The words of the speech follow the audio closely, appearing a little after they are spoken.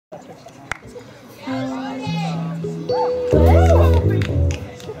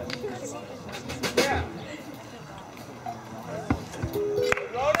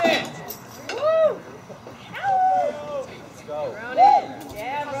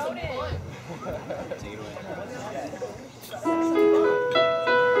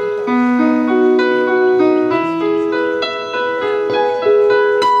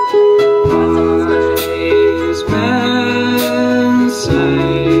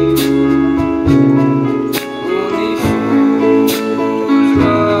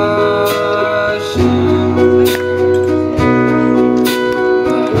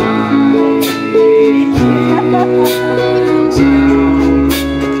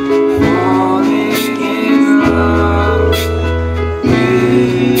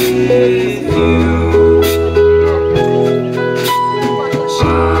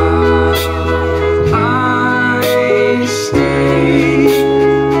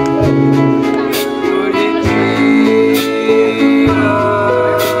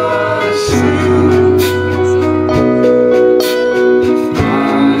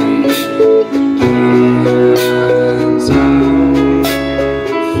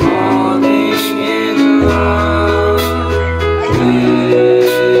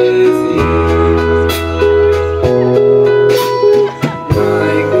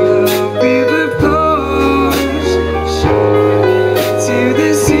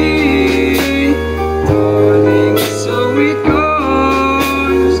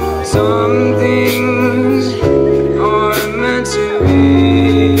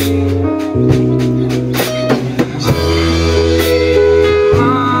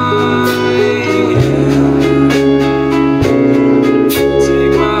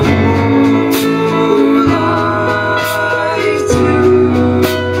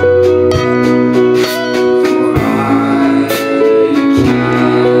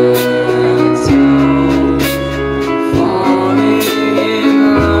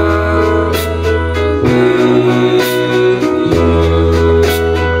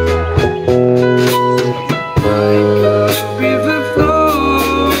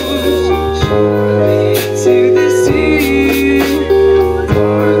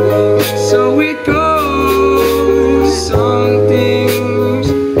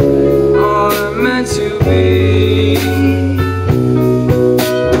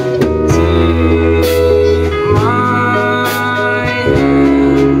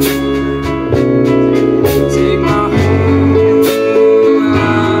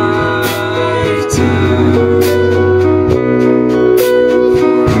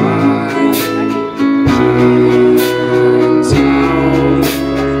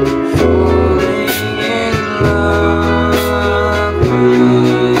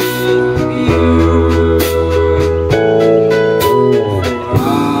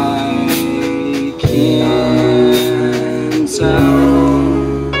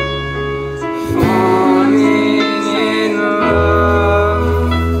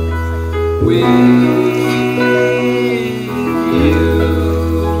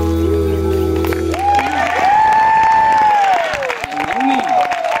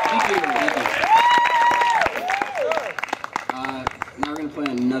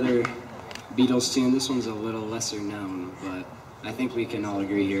Beatles tune. This one's a little lesser known, but I think we can all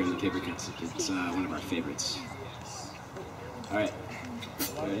agree here in the Paper Cuts it's one of our favorites. All right.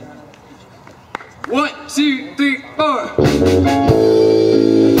 Ready? 1, 2, 3, 4.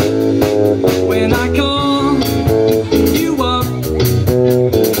 When I call you up,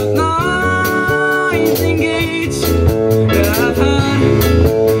 the lines engaged, I've had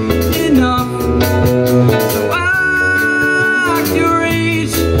enough. So act your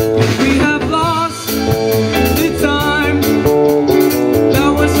age. We have lost the time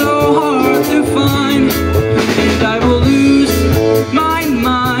that was so hard to find, and I will lose my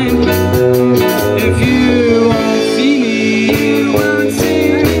mind if you won't see me.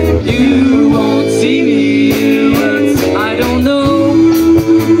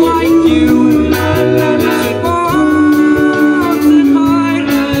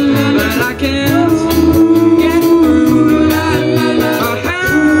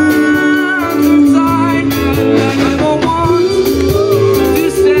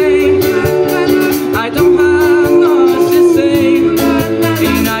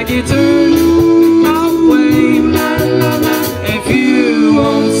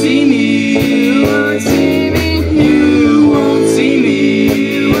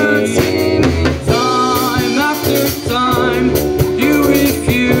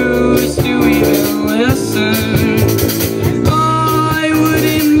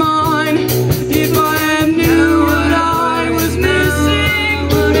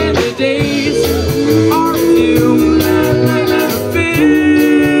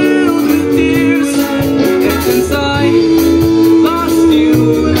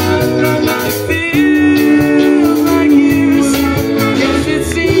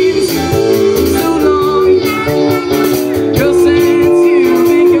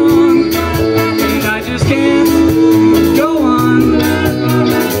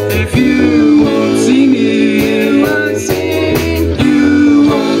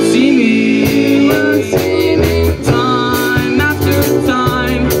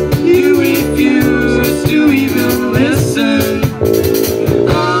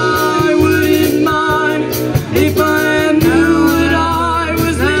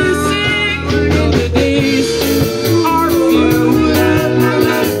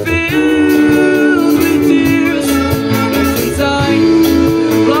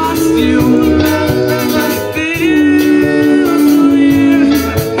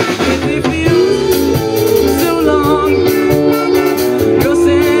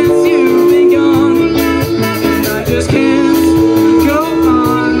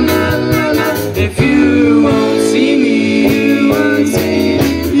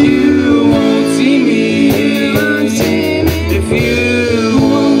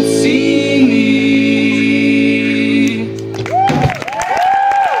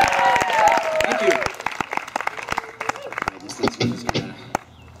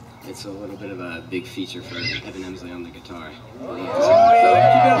 It's a little bit of a big feature for Evan Emsley on the guitar.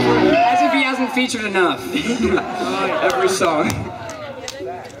 As if he hasn't featured enough. Every song.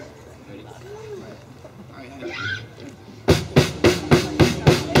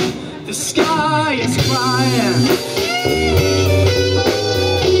 The sky is crying.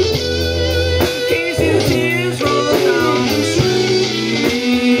 Can you see the tears roll down the street?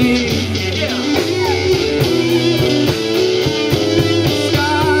 Yeah. The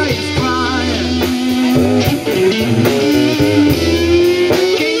sky is crying.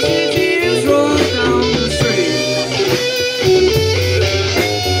 Can you see the tears roll down the street?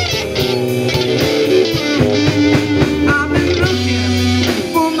 I've been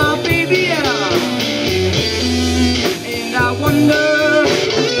looking for my baby, and I wonder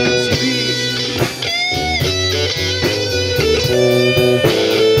where she be.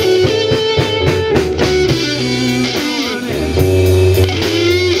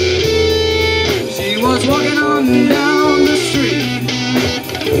 She was walking on down the street.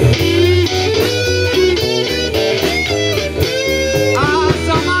 I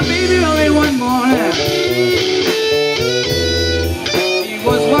saw my baby early one morning. She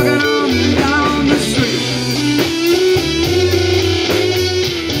was walking on down the street.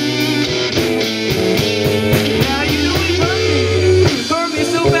 Yeah, you know he hurt me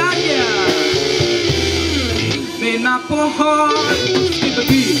so bad, yeah. Made my poor heart skip a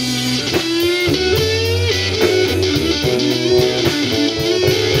beat.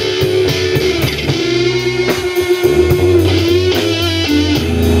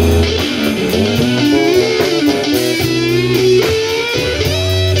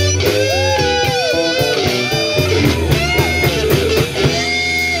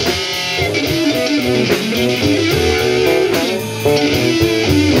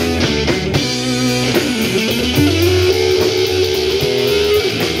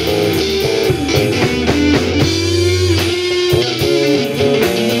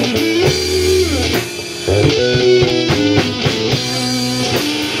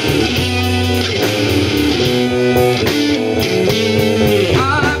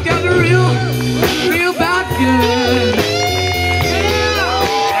 I've got a real bad feeling.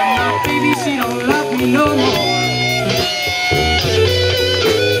 And my baby, she don't love me no more.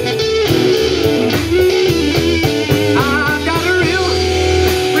 I've got a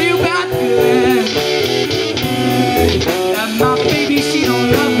real bad feeling. And my baby, she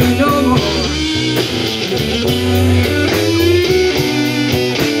don't love me no more.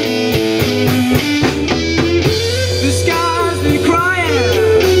 The sky's been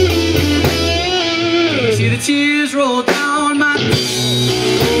crying. See the tears roll down my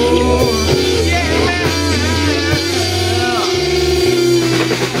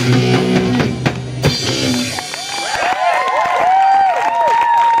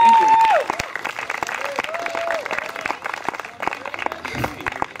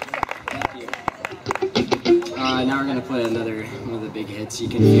Now we're gonna play another one of the big hits. You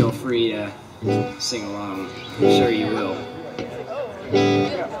can feel free to sing along. I'm sure you will.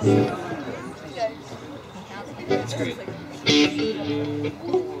 It's great.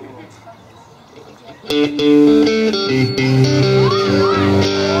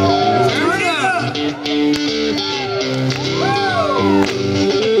 Turn it up!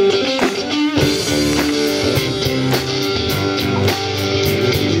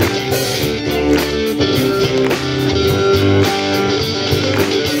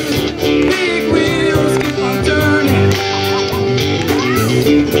 Big wheels keep on turning.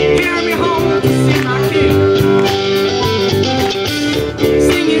 Carry me home to see my kid.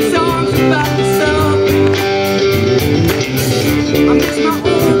 Singing songs about the sun. I miss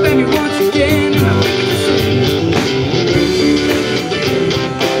my old baby once again, and I think it's the same.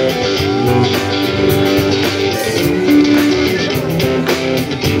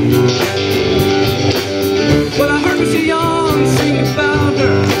 Well, I heard Mr. Young sing about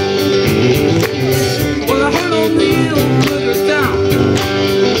her. Well, I heard old Neil put her down.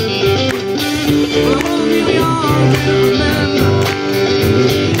 Well, I heard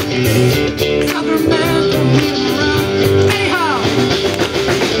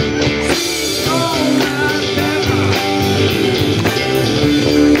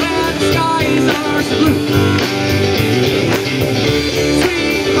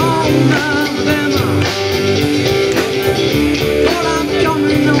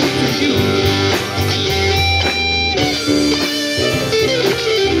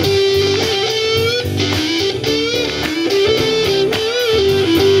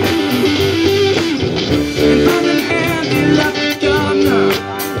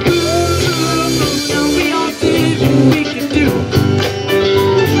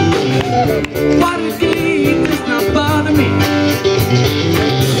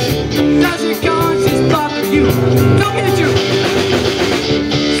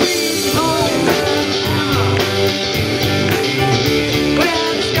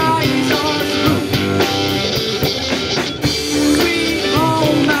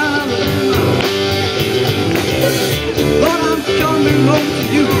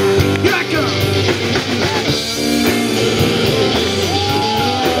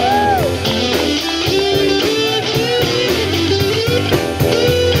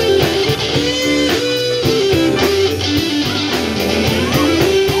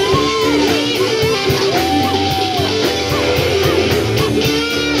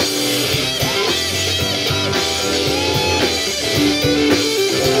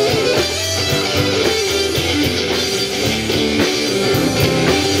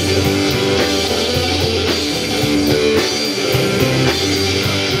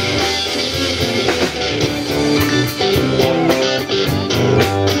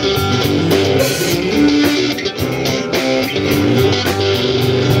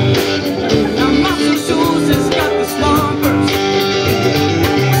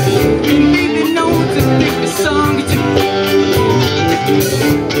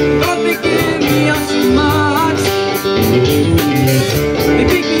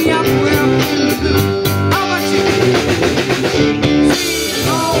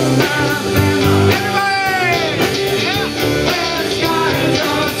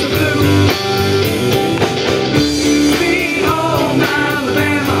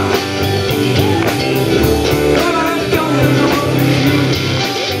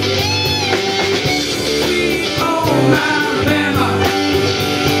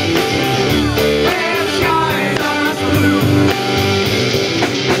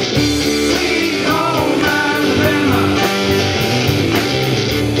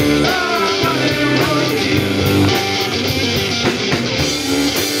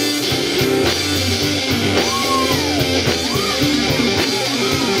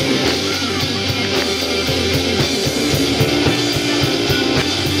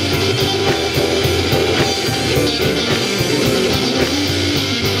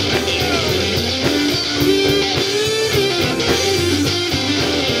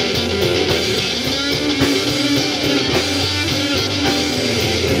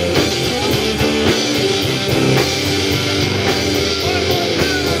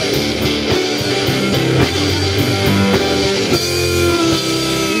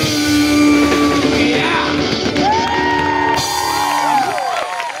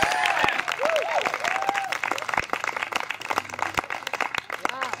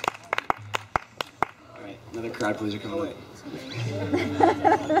Side plays are coming up.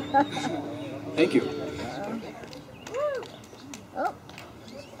 Thank you.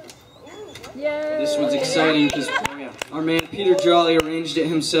 This one's exciting because our man Peter Jolly arranged it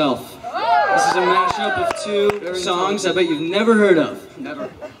himself. This is a mashup of two songs I bet you've never heard of. Never.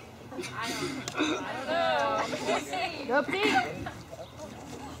 Go Pete!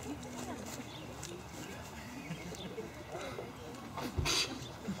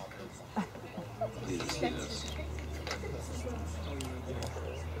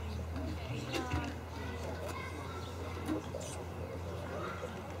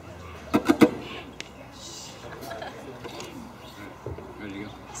 Ready to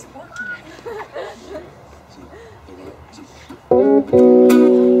go?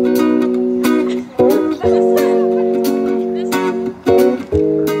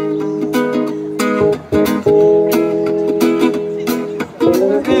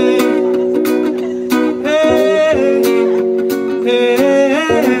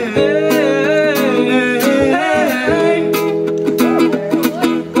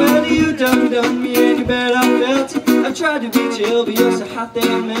 I tried to be chill, but you're so hot that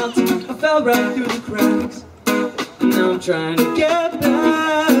I'm melting. I fell right through the cracks, and now I'm trying to get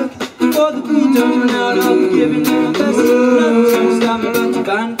back. Before the food don't run out, I'll be giving you my best. Nothing's gonna stop me but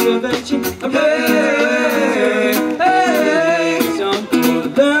divine intervention. I'm ready to some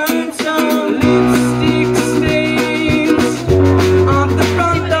learn some lipstick stains on the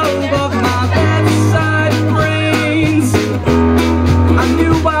front lobe of my bedside brains. I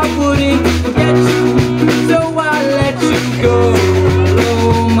knew I wouldn't forget you, so I let you go.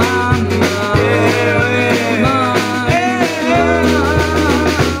 Blow my mind,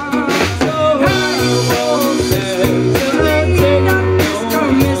 so I won't take up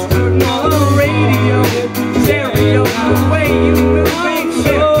Mr. No radio, stereo, the way you make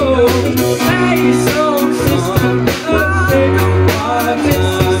show. Hey, soul sister, I don't want to miss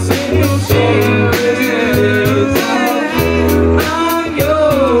a single chance. I'm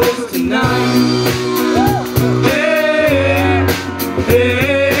yours tonight.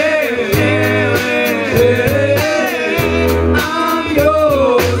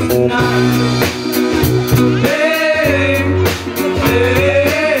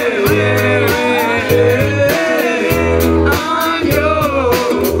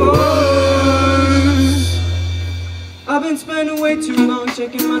 I've been spending way too long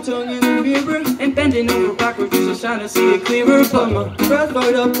checking my tongue in the mirror and bending over backwards just trying to see it clearer. But my breath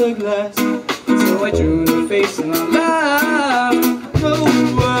right up the glass, so I drew the face and I laughed. No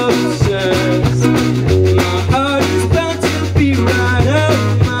one says my heart is bound to be right up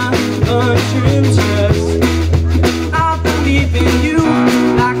my untrimmed chest. I believe in you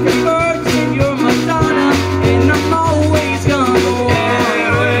like a virgin, you're Madonna, and I'm always gonna hold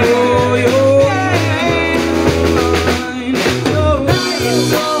your hand.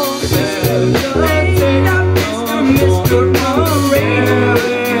 So laid up Mr. Radio,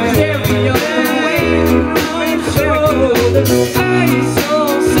 stereo, the way you make show. Hey,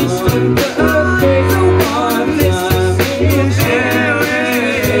 soul sister, I don't want to miss a single chance.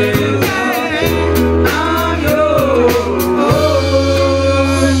 I'm yours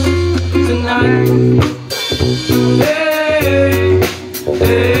tonight. Hey,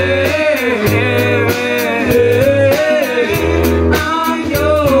 I'm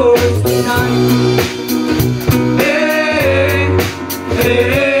yours tonight.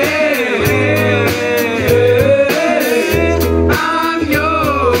 I'm yours.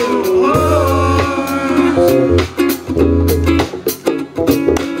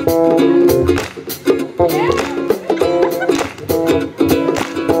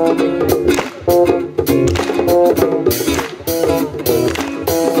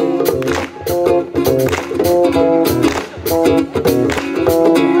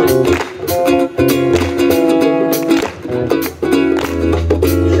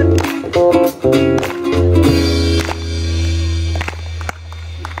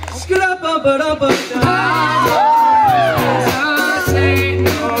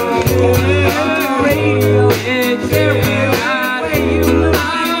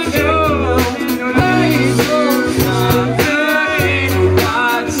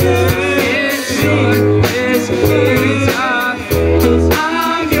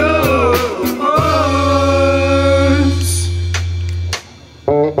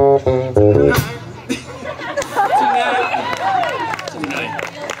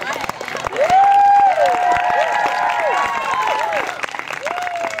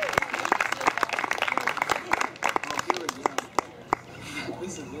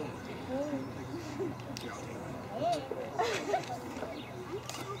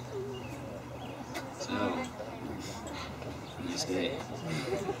 Nice day.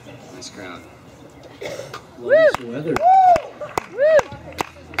 Nice crowd. Nice weather.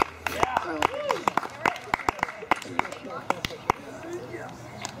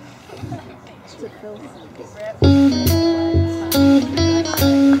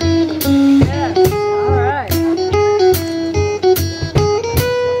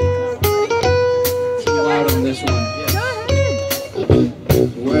 Loud on this one.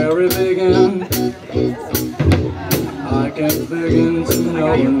 Where it began, I kept beginning to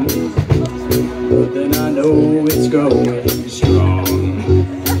know, but then I know it's going strong.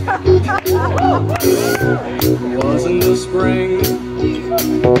 It was in the spring,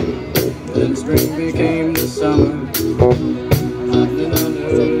 then spring became the summer, and then I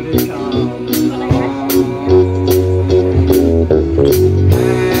knew it come along.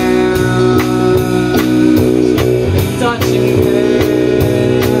 And touching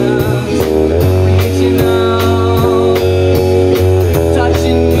hands, reaching out,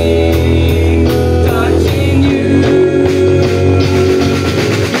 touching me, touching you.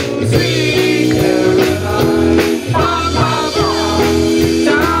 Sweet Caroline,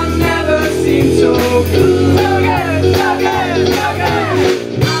 times never seem so good.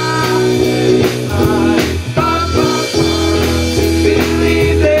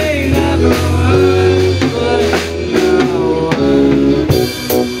 Believe they never would, but now I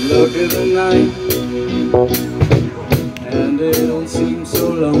look at the night, and it don't seem so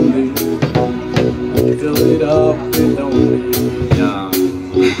lonely. Fill it up with only young.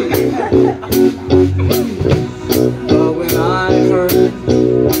 But when I hurt,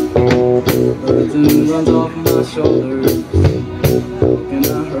 burden runs off my shoulders. How can I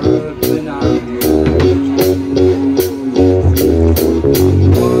hurt when I'm you?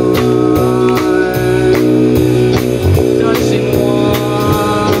 Touching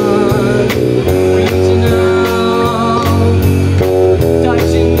one, reaching out,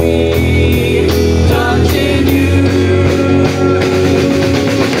 touching me, touching you.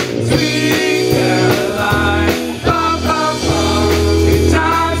 Sweet Caroline, good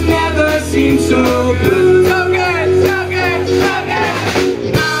times never seem so good. So good, so good, so good.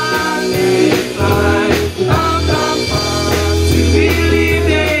 I find to believe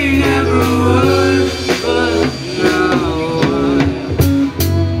they never would, but now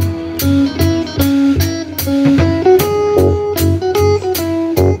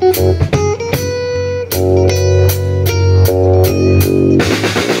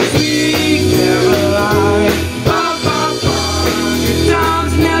Sweet Caroline, good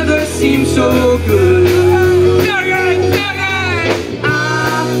times never seem so good. So good, so good.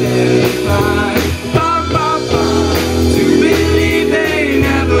 I'm terrified to believe they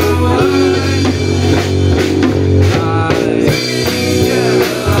never would.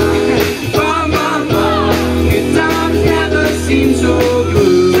 Good times never seem so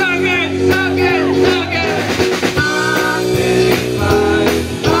good. So good, so good, so good. I'm terrified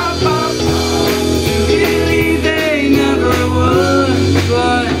to believe they never would,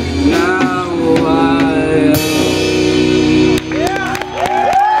 but now I am.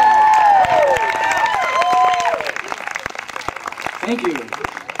 Thank you.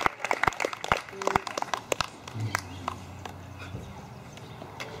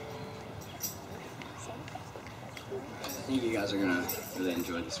 I think you guys are gonna really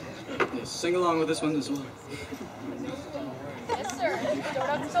enjoy this one. Yeah, sing along with this one as well. Yes, sir. Don't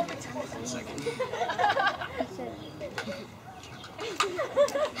have yourself exposed. 1 second.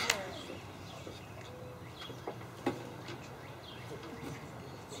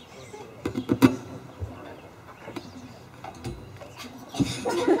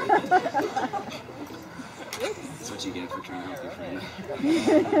 That's what you get for trying to help your friend.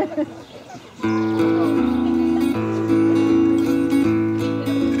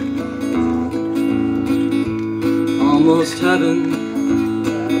 Almost heaven,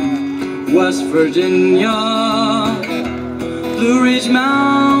 West Virginia, Blue Ridge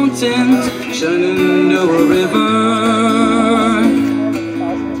Mountains, Shenandoah River.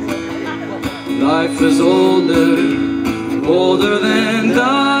 Life is older, older than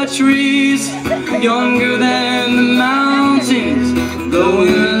the trees, younger than the mountains,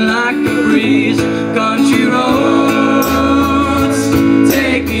 blowing like a breeze. Country roads,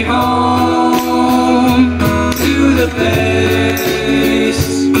 take me home to the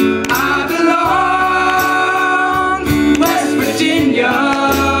place I belong. West Virginia,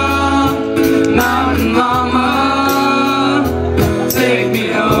 Mountain Mama, take me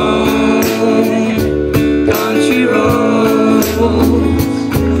home. Country roads,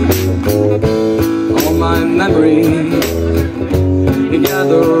 all my memories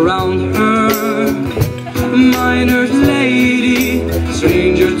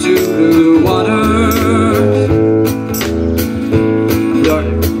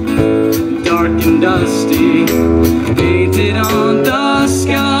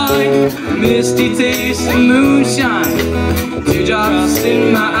misty taste of moonshine, teardrops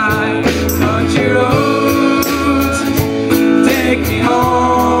in my eyes. Country roads take me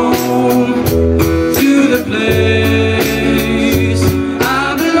home to the place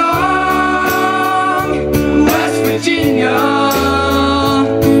I belong, West Virginia,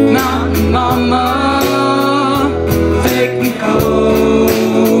 Mountain Mama, take me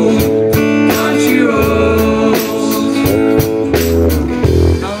home. Country roads.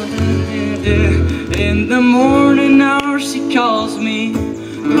 In the morning hour she calls me.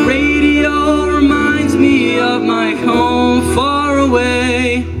 The radio reminds me of my home far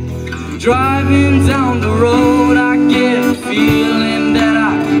away. Driving down the road I get a feeling that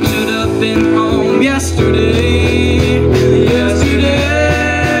I should have been home yesterday.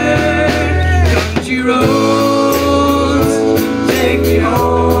 Country roads take me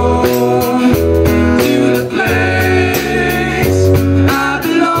home to the place I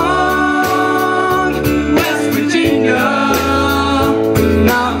belong, West Virginia,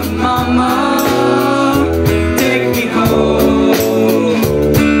 Mountain Mama, take me home.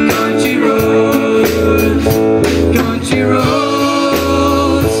 Country roads, country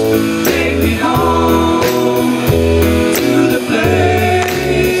roads, take me home to the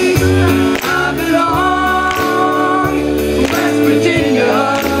place I belong, West Virginia,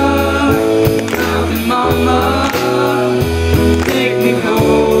 Mountain Mama, take me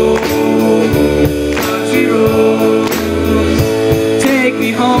home. Country roads, take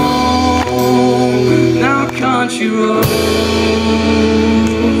me home. Now country roads.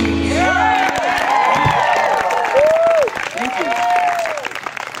 Thank you.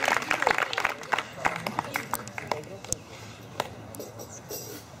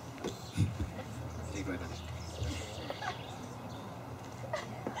 Take my time.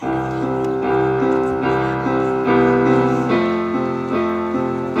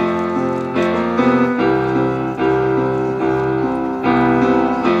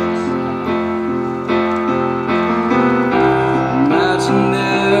 Imagine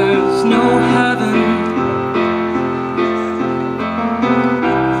there's no heaven.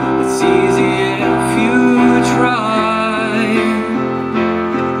 It's easy if you try.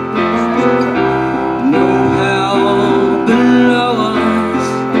 No hell below us.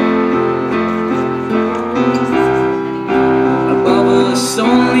 Above us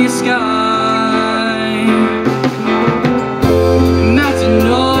only sky. Imagine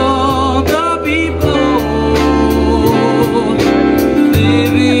all the people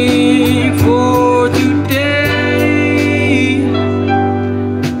living for today.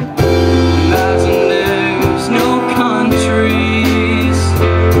 Imagine there's no countries.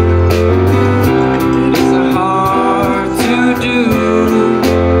 It isn't hard to do.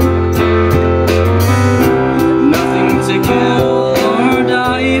 Nothing to kill or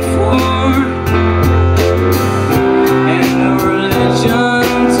die for, and no religion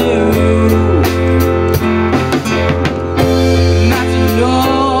too. Imagine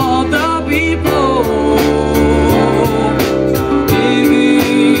all the people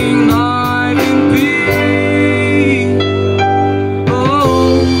living life in peace.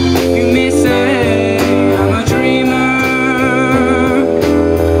 Oh, you may say I'm a dreamer,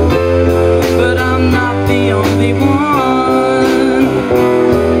 but I'm not the only one.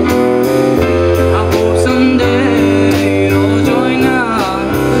 I hope someday you'll join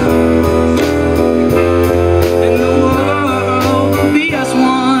us, and the world will be as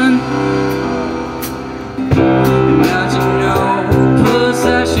one. Imagine no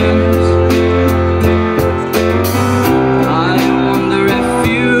possessions. I wonder if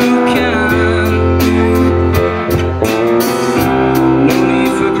you can. No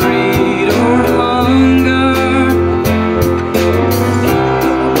need for greed or hunger.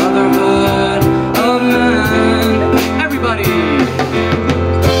 Brotherhood of man. Everybody.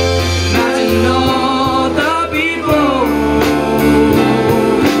 Imagine all the people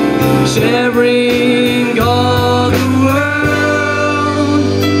sharing all the world.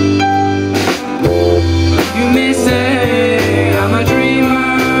 You may say I'm a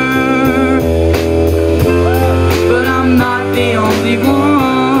dreamer, but I'm not the only one.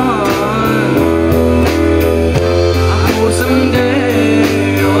 I hope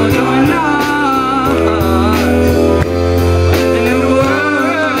someday you'll join us, and the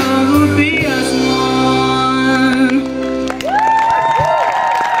world will be as one.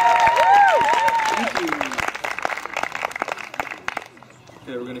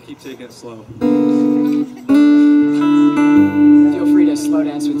 Okay, we're gonna keep taking it slow. Feel free to slow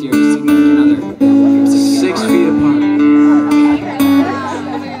dance with your significant other. 6 feet apart.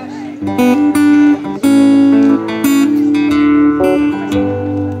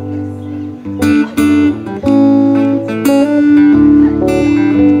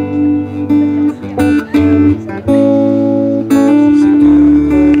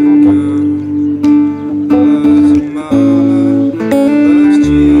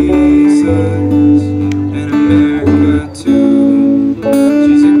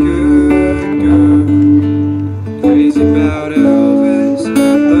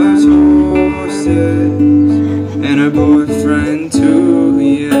 her boyfriend too,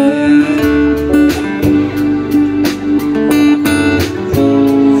 yeah.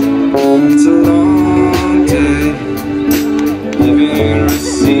 It's a long day, living in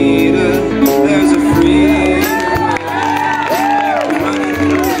Reseda. There's a freeway running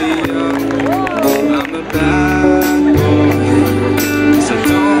through the yard. I'm a bad boy, 'cause I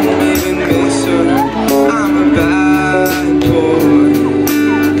don't even miss her. I'm a bad boy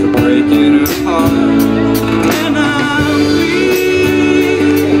for breaking her heart. And I'm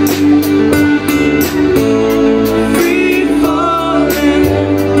free falling.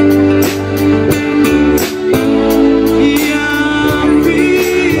 Yeah, I'm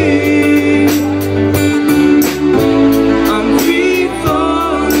free. I'm free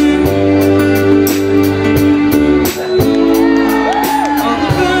falling. All the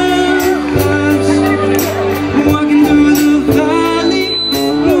vampires walking through the valley,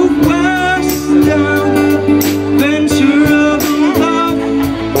 move west down Ventura Boulevard.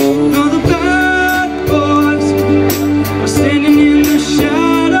 All the bad boys are standing in the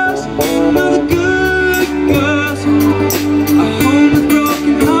shadows. All the good girls are home with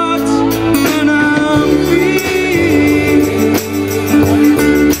broken hearts. And I'm free.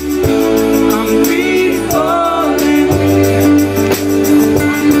 I'm free falling.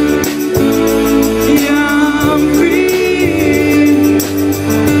 Yeah, I'm free.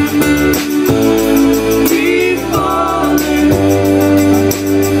 Free falling.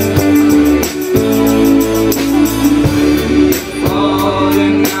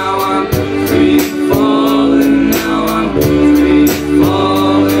 Falling now, I'm free falling now, I'm free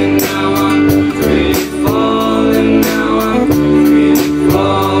falling now, I'm free falling now, I'm free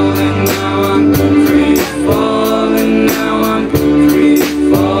falling now, I'm free falling now, I'm free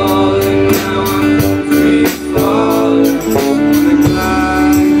falling now, I'm free falling. Wanna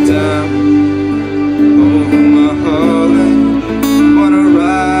glide down over my Holland, wanna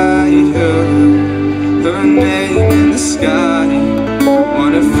ride her name in the sky,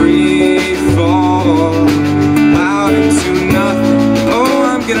 wanna free fall out into nothing. Oh,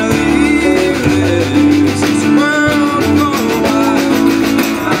 I'm gonna leave this world go wild.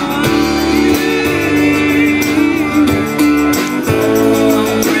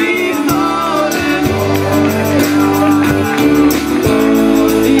 I'm free falling.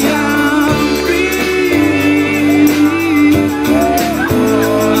 Yeah, I'm free.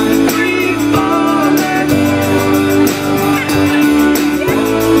 I'm free falling.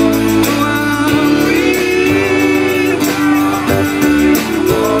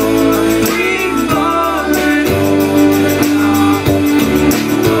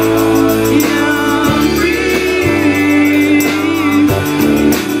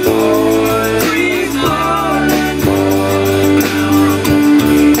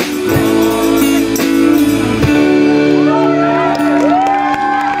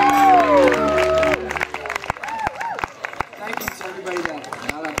 Thank you to everybody that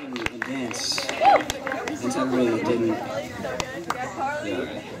got up and danced. And to everybody that didn't. Yeah,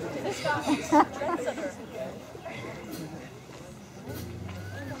 right.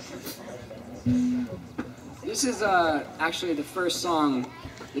 This is actually the first song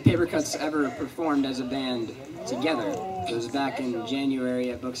the Papercutz ever performed as a band together. It was back in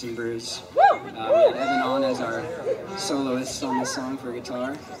January at Books and Brews. We had Evan on as our soloist on this song for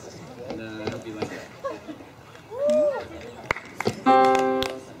guitar. And I hope you like it.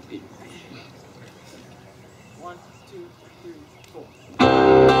 One, two, three, four.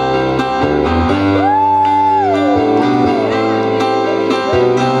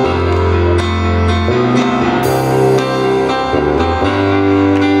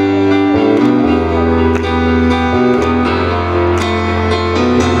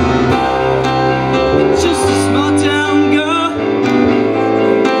 Just a small town girl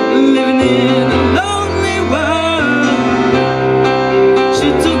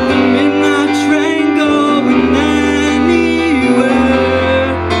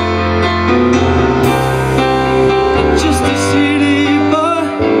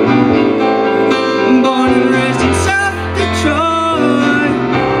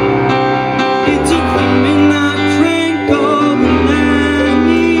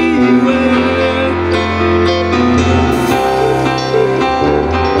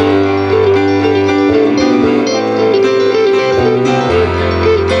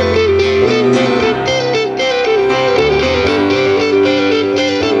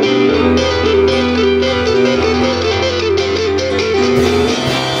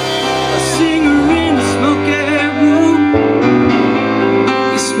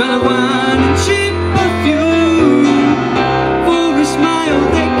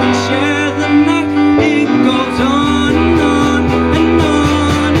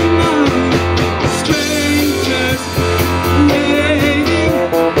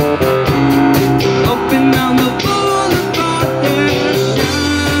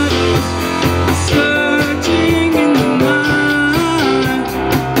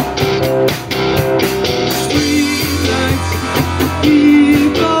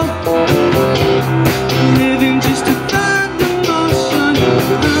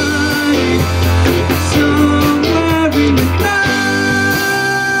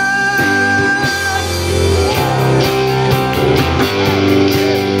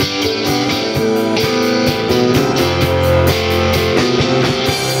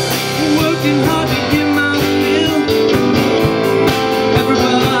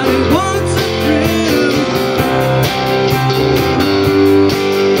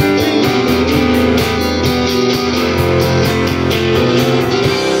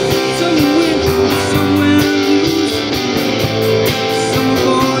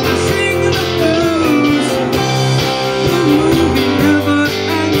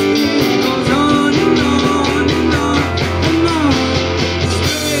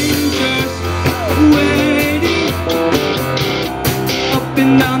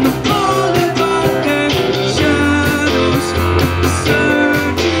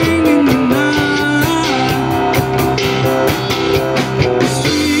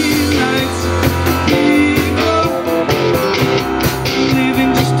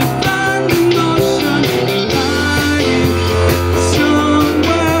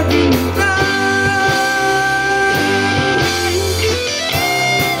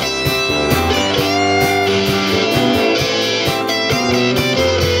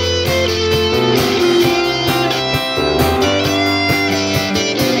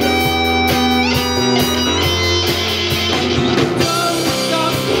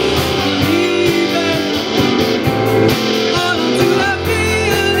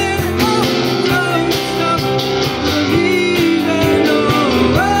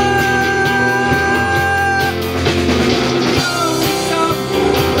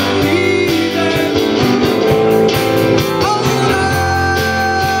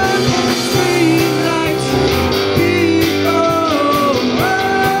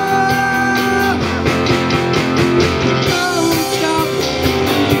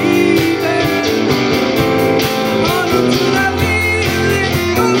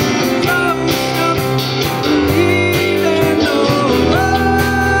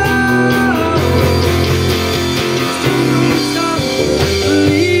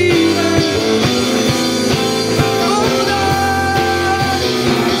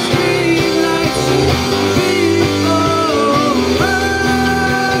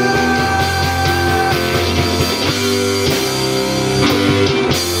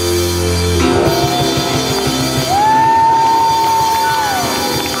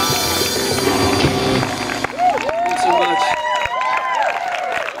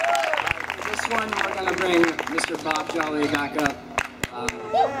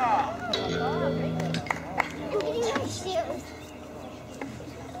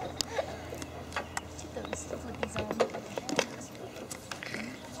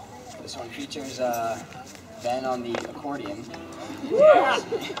Ben on the accordion.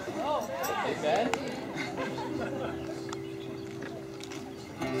 Hey, Ben?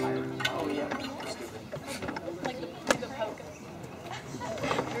 Oh yeah. Like the poker.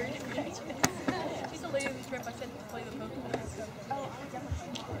 She's a lady who's trip. I said to play the poker. Oh,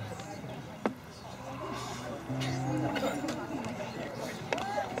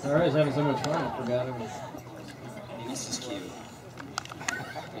 All right, he's having so much fun. I forgot him. This is cute.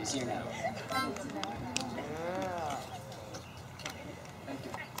 He's here now.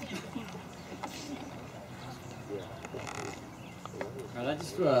 All right, I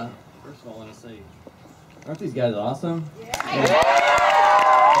just first of all want to say, aren't these guys awesome? Yeah.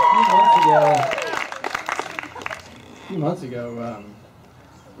 A few months ago,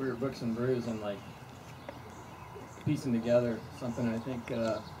 we were Books and Brews and like piecing together something. I think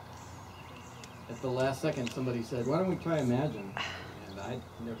at the last second somebody said, "Why don't we try Imagine?" And I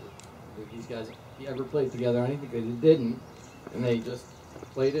never, these guys ever played together. I think they didn't, and they just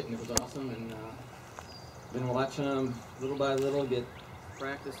played it, and it was awesome. And been watching them little by little get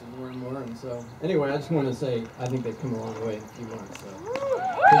practice and more. And so, anyway, I just want to say I think they've come a long way in a few months. So,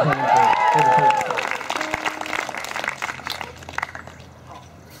 big hand for the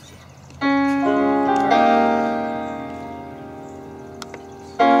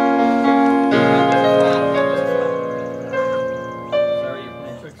Sorry, you're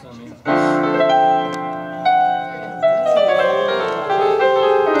playing tricks on me.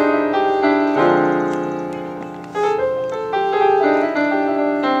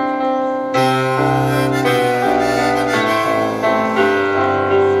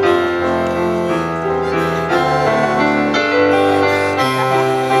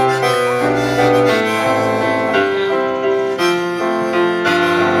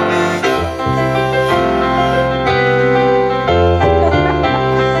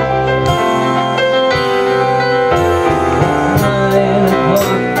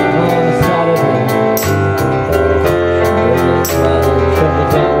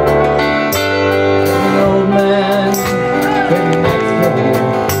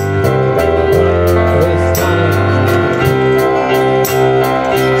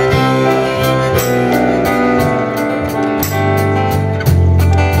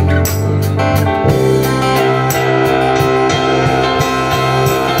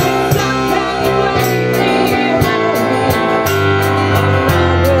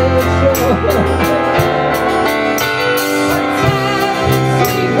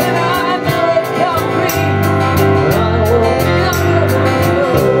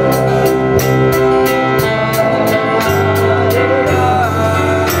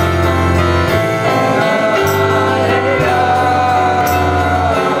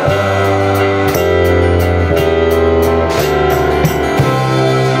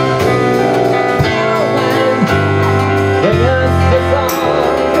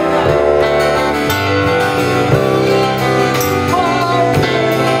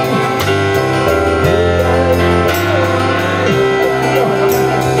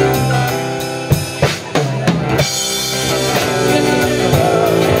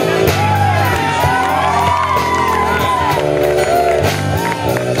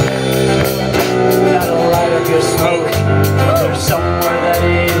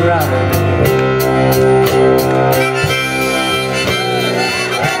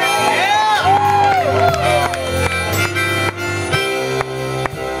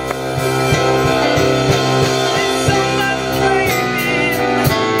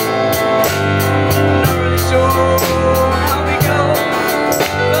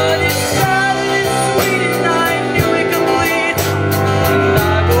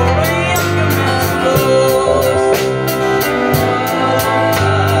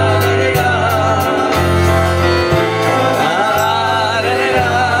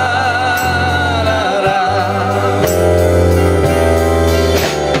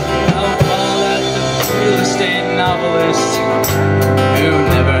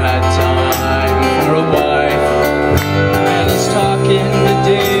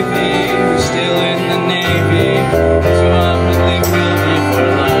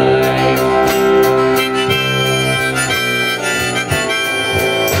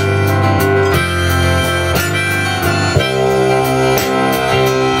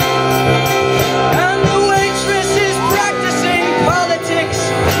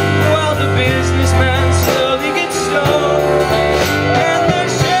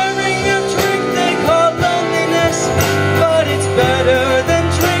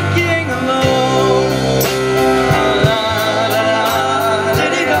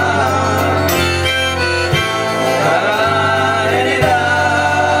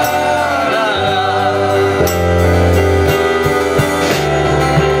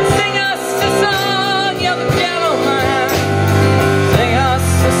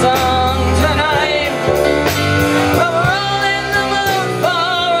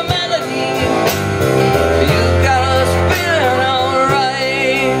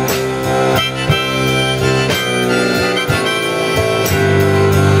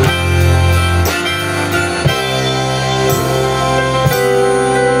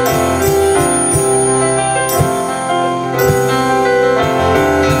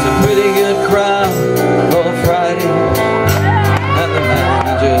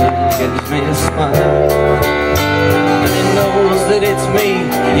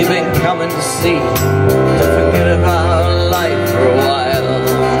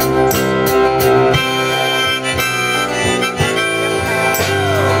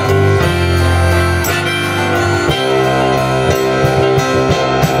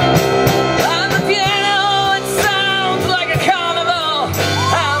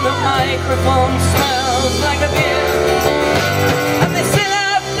 microphone smells like a beer. And they sit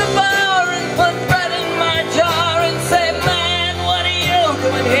at the bar and put bread in my jar and say, man, what are you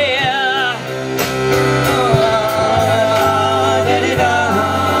doing here? Da-da-da.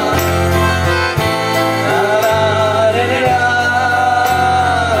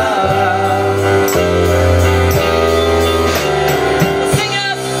 Sing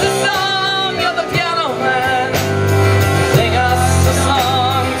us a song, you're the piano man. Sing us a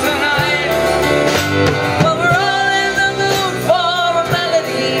song tonight. Well, we're all in the mood for a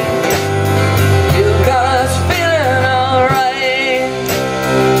melody. You've got us feeling alright.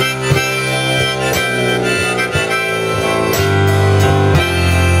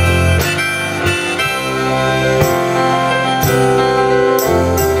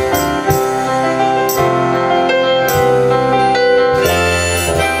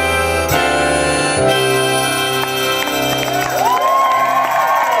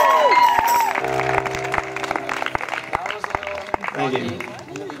 Thank you.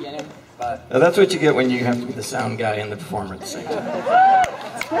 In the beginning, but Now that's what you get when you have to be the sound guy and the performer at the same time.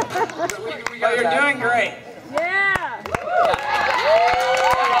 but you're doing great. Yeah.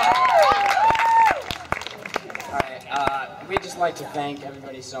 All right, we'd just like to thank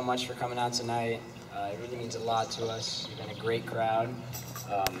everybody so much for coming out tonight. It really means a lot to us. You've been a great crowd.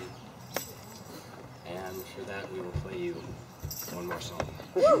 And for that, we will play you one more song.